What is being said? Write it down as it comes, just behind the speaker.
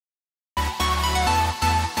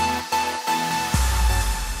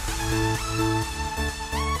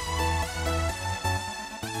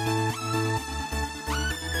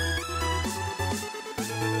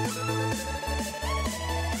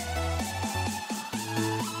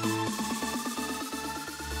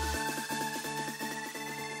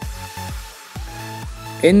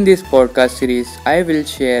In this podcast series, I will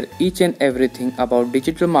share each and everything about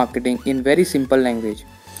digital marketing in very simple language.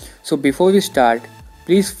 So before we start,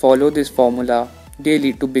 please follow this formula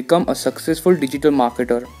daily to become a successful digital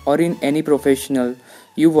marketer or in any professional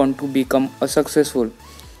you want to become a successful.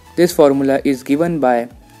 This formula is given by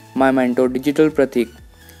my mentor Digital Pratik.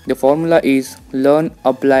 The formula is learn,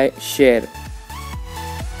 apply, share.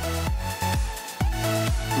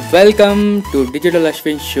 Welcome to Digital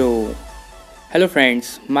Ashwin Show. Hello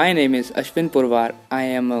friends, my name is Ashwin Purwar. I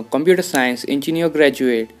am a computer science engineer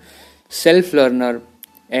graduate, self-learner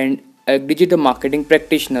and a digital marketing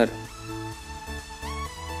practitioner.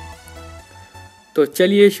 तो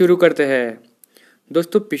चलिए शुरू करते हैं।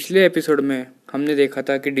 दोस्तों पिछले episode में हमने देखा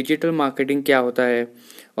था कि डिजिटल मार्केटिंग क्या होता है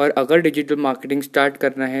और अगर डिजिटल मार्केटिंग स्टार्ट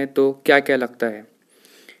करना है तो क्या क्या लगता है।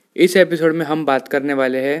 इस एपिसोड में हम बात करने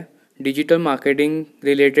वाले हैं डिजिटल मार्केटिंग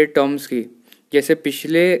रिलेटेड टर्म्स की। जैसे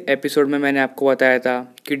पिछले एपिसोड में मैंने आपको बताया था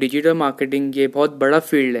कि डिजिटल मार्केटिंग ये बहुत बड़ा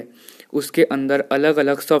फील्ड है, उसके अंदर अलग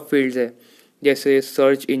अलग सब फील्ड्स है जैसे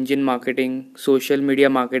search engine marketing, social media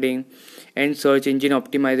marketing and search engine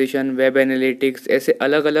optimization, web analytics, ऐसे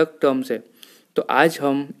अलग अलग टर्म्स है। तो आज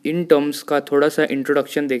हम इन टर्म्स का थोड़ा सा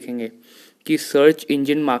इंट्रोडक्शन देखेंगे कि सर्च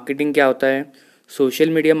इंजन मार्केटिंग क्या होता है, सोशल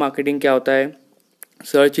मीडिया मार्केटिंग क्या होता है,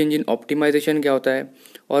 सर्च इंजन ऑप्टिमाइजेशन क्या होता है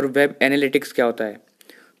और वेब एनालिटिक्स क्या होता है।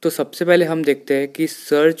 तो सबसे पहले हम देखते हैं कि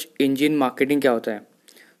सर्च इंजन मार्केटिंग क्या होता है।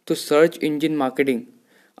 तो सर्च इंजन मार्केटिंग,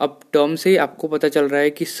 अब टर्म से ही आपको पता चल रहा है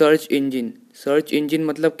कि सर्च इंजन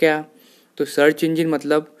मतलब क्या। तो सर्च इंजन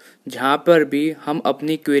मतलब जहाँ पर भी हम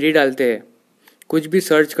अपनी क्वेरी डालते हैं, कुछ भी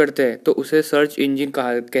सर्च करते हैं तो उसे सर्च इंजन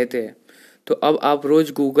कहते हैं। तो अब आप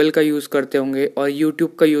रोज़ गूगल का यूज़ करते होंगे और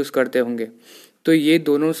यूट्यूब का यूज़ करते होंगे, तो ये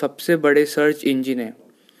दोनों सबसे बड़े सर्च इंजन है।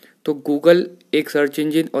 तो गूगल एक सर्च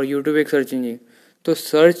इंजन और यूट्यूब एक सर्च इंजन। तो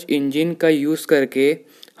सर्च इंजन का यूज़ करके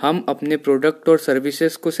हम अपने प्रोडक्ट और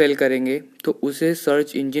सर्विसेज को सेल करेंगे तो उसे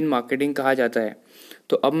सर्च इंजन मार्केटिंग कहा जाता है।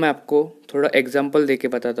 तो अब मैं आपको थोड़ा एग्जांपल देके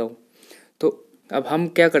बताता हूँ। तो अब हम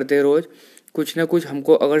क्या करते हैं, रोज़ कुछ ना कुछ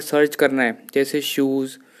हमको अगर सर्च करना है, जैसे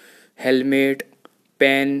शूज़, हेलमेट,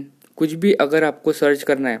 पेन, कुछ भी अगर आपको सर्च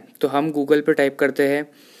करना है तो हम गूगल पे टाइप करते हैं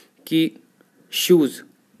कि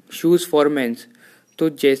शूज़ फॉर मेंस। तो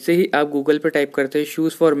जैसे ही आप गूगल पे टाइप करते हैं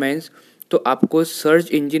शूज़ फॉर मेंस तो आपको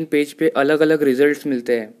सर्च इंजन पेज पे अलग अलग रिजल्ट्स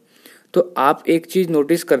मिलते हैं। तो आप एक चीज़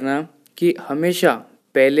नोटिस करना कि हमेशा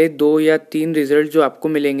पहले 2 या 3 रिजल्ट जो आपको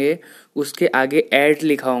मिलेंगे उसके आगे ऐड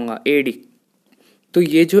लिखा होगा, एडी। तो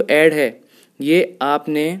ये जो ऐड है ये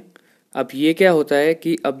आपने, अब ये क्या होता है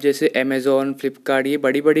कि अब जैसे अमेज़ॉन, फ्लिपकार्ट, ये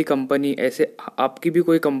बड़ी बड़ी कंपनी, ऐसे आपकी भी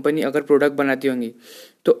कोई कंपनी अगर प्रोडक्ट बनाती होंगी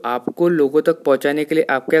तो आपको लोगों तक पहुंचाने के लिए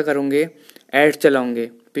आप क्या करोगे, एड्स चलाओगे।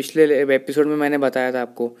 पिछले एपिसोड में मैंने बताया था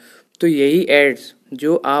आपको। तो यही एड्स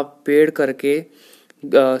जो आप पेड करके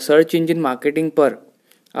सर्च इंजन मार्केटिंग पर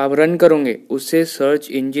आप रन करोगे उससे सर्च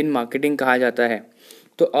इंजन मार्केटिंग कहा जाता है।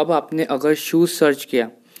 तो अब आपने अगर शूज़ सर्च किया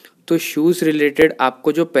तो शूज़ रिलेटेड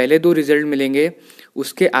आपको जो पहले 2 रिजल्ट मिलेंगे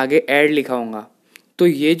उसके आगे ऐड लिखा होगा। तो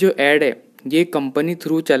ये जो ऐड है ये कंपनी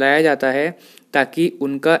थ्रू चलाया जाता है ताकि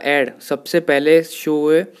उनका ऐड सबसे पहले शो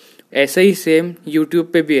हुए। ऐसा ही सेम यूट्यूब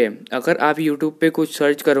पे भी है। अगर आप यूट्यूब पे कुछ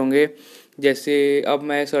सर्च करोगे, जैसे अब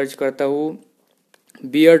मैं सर्च करता हूँ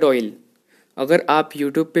बियर्ड ऑयल, अगर आप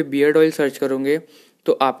यूट्यूब पे बियर्ड ऑयल सर्च करोगे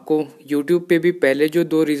तो आपको यूट्यूब पे भी पहले जो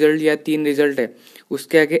 2 रिजल्ट या 3 रिजल्ट है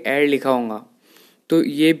उसके आगे ऐड लिखा होगा। तो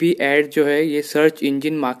ये भी ऐड जो है ये सर्च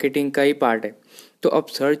इंजन मार्केटिंग का ही पार्ट है। तो अब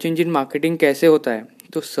सर्च इंजन मार्केटिंग कैसे होता है,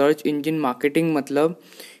 तो सर्च इंजन मार्केटिंग मतलब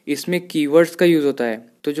इसमें कीवर्ड्स का यूज़ होता है।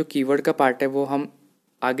 तो जो कीवर्ड का पार्ट है वो हम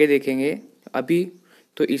आगे देखेंगे। अभी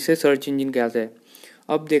तो इसे सर्च इंजन कहते हैं।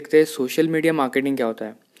 अब देखते हैं सोशल मीडिया मार्केटिंग क्या होता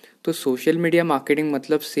है। तो सोशल मीडिया मार्केटिंग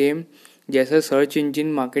मतलब सेम जैसा सर्च इंजन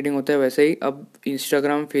मार्केटिंग होता है वैसे ही अब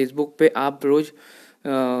इंस्टाग्राम, फेसबुक पे आप रोज़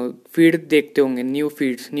फीड देखते होंगे,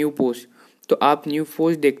 न्यू पोस्ट। तो आप न्यू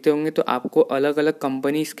पोस्ट देखते होंगे तो आपको अलग अलग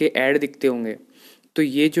कंपनीज के ऐड दिखते होंगे। तो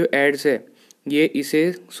ये जो एड्स है ये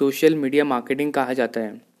इसे सोशल मीडिया मार्केटिंग कहा जाता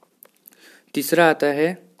है। तीसरा आता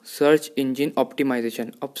है सर्च इंजन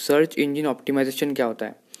ऑप्टिमाइजेशन। अब सर्च इंजन ऑप्टिमाइजेशन क्या होता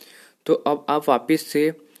है, तो अब आप वापस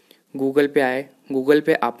से गूगल पे आए, गूगल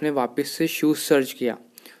पे आपने वापस से शूज़ सर्च किया।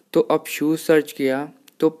 तो अब शूज़ सर्च किया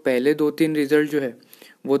तो पहले 2-3 रिजल्ट जो है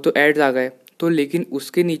वो तो एड्स आ गए। तो लेकिन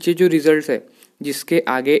उसके नीचे जो रिजल्ट्स है जिसके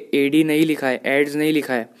आगे एडी नहीं लिखा है, एड्स नहीं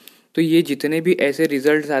लिखा है, तो ये जितने भी ऐसे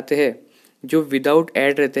रिजल्ट्स आते हैं जो विदाउट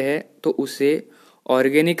ऐड रहते हैं तो उसे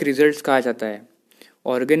ऑर्गेनिक रिजल्ट्स कहा जाता है।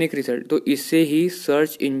 ऑर्गेनिक रिजल्ट, तो इससे ही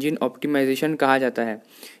सर्च इंजन ऑप्टिमाइजेशन कहा जाता है।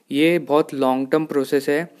 ये बहुत लॉन्ग टर्म प्रोसेस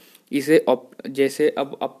है। इसे जैसे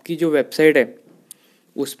अब आपकी जो वेबसाइट है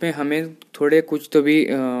उसमें हमें थोड़े कुछ तो भी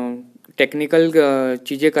टेक्निकल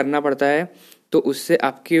चीज़ें करना पड़ता है तो उससे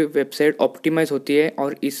आपकी वेबसाइट ऑप्टिमाइज होती है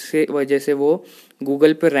और इससे वजह से वो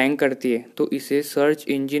गूगल पर रैंक करती है। तो इसे सर्च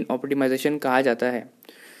इंजन ऑप्टिमाइजेशन कहा जाता है।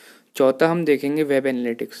 चौथा हम देखेंगे वेब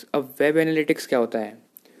एनालिटिक्स। अब वेब एनालिटिक्स क्या होता है?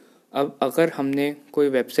 अब अगर हमने कोई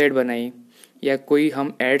वेबसाइट बनाई या कोई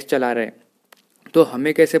हम एड्स चला रहे हैं, तो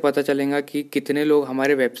हमें कैसे पता चलेगा कि कितने लोग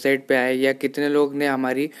हमारे वेबसाइट पे आए या कितने लोग ने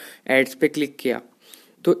हमारी एड्स पे क्लिक किया?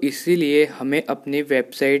 तो इसीलिए हमें अपनी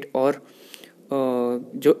वेबसाइट और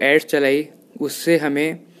जो एड्स चलाई उसे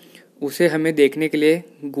हमें देखने के लिए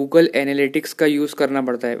गूगल एनालिटिक्स का यूज़ करना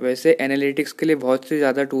पड़ता है। वैसे एनालिटिक्स के लिए बहुत से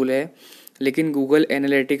ज़्यादा टूल है, लेकिन गूगल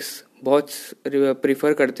एनालिटिक्स बहुत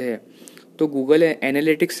प्रीफर करते हैं। तो गूगल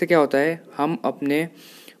एनालिटिक्स से क्या होता है, हम अपने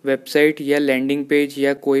वेबसाइट या लैंडिंग पेज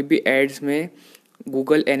या कोई भी एड्स में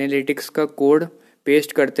गूगल एनालिटिक्स का कोड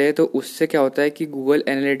पेस्ट करते हैं। तो उससे क्या होता है कि गूगल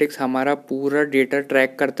एनालिटिक्स हमारा पूरा डेटा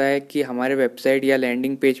ट्रैक करता है कि हमारे वेबसाइट या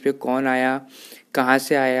लैंडिंग पेज पे कौन आया, कहाँ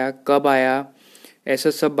से आया, कब आया, ऐसा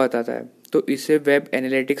सब बताता है। तो इसे वेब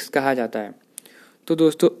एनालिटिक्स कहा जाता है। तो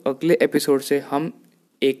दोस्तों, अगले एपिसोड से हम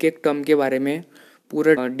एक एक टर्म के बारे में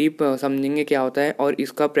पूरा डीप समझेंगे क्या होता है और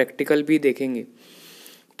इसका प्रैक्टिकल भी देखेंगे।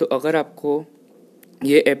 तो अगर आपको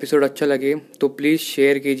ये एपिसोड अच्छा लगे तो प्लीज़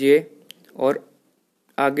शेयर कीजिए और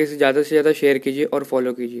आगे से ज़्यादा शेयर कीजिए और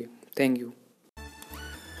फॉलो कीजिए। Thank you.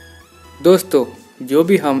 दोस्तों, जो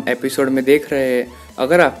भी हम एपिसोड में देख रहे हैं,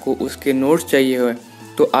 अगर आपको उसके नोट्स चाहिए हो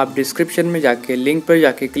तो आप डिस्क्रिप्शन में जाके लिंक पर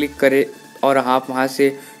जाके क्लिक करें और आप वहाँ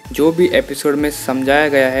से जो भी एपिसोड में समझाया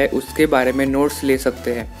गया है उसके बारे में नोट्स ले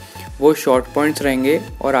सकते हैं। वो शॉर्ट पॉइंट्स रहेंगे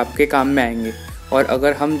और आपके काम में आएंगे। और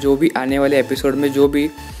अगर हम जो भी आने वाले एपिसोड में जो भी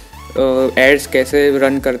एड्स कैसे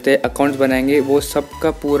रन करते हैं, अकाउंट्स बनाएंगे, वो सब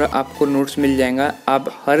का पूरा आपको नोट्स मिल जाएगा। आप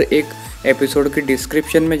हर एक एपिसोड के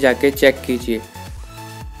डिस्क्रिप्शन में जाके चेक कीजिए।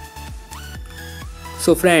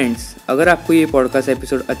 सो फ्रेंड्स, अगर आपको ये पॉडकास्ट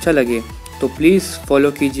एपिसोड अच्छा लगे तो प्लीज़ फॉलो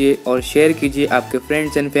कीजिए और शेयर कीजिए आपके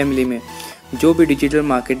फ्रेंड्स एंड फैमिली में जो भी डिजिटल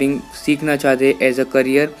मार्केटिंग सीखना चाहते हैं एज अ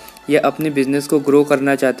करियर या अपने बिजनेस को ग्रो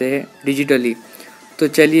करना चाहते हैं डिजिटली। तो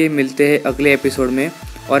चलिए मिलते हैं अगले एपिसोड में।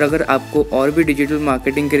 और अगर आपको और भी डिजिटल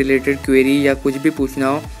मार्केटिंग के रिलेटेड क्वेरी या कुछ भी पूछना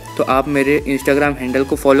हो तो आप मेरे इंस्टाग्राम हैंडल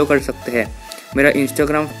को फॉलो कर सकते हैं। मेरा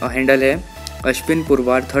इंस्टाग्राम हैंडल है अश्विन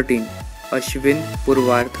पुरवार 13, अश्विन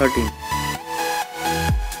पुरवार 13।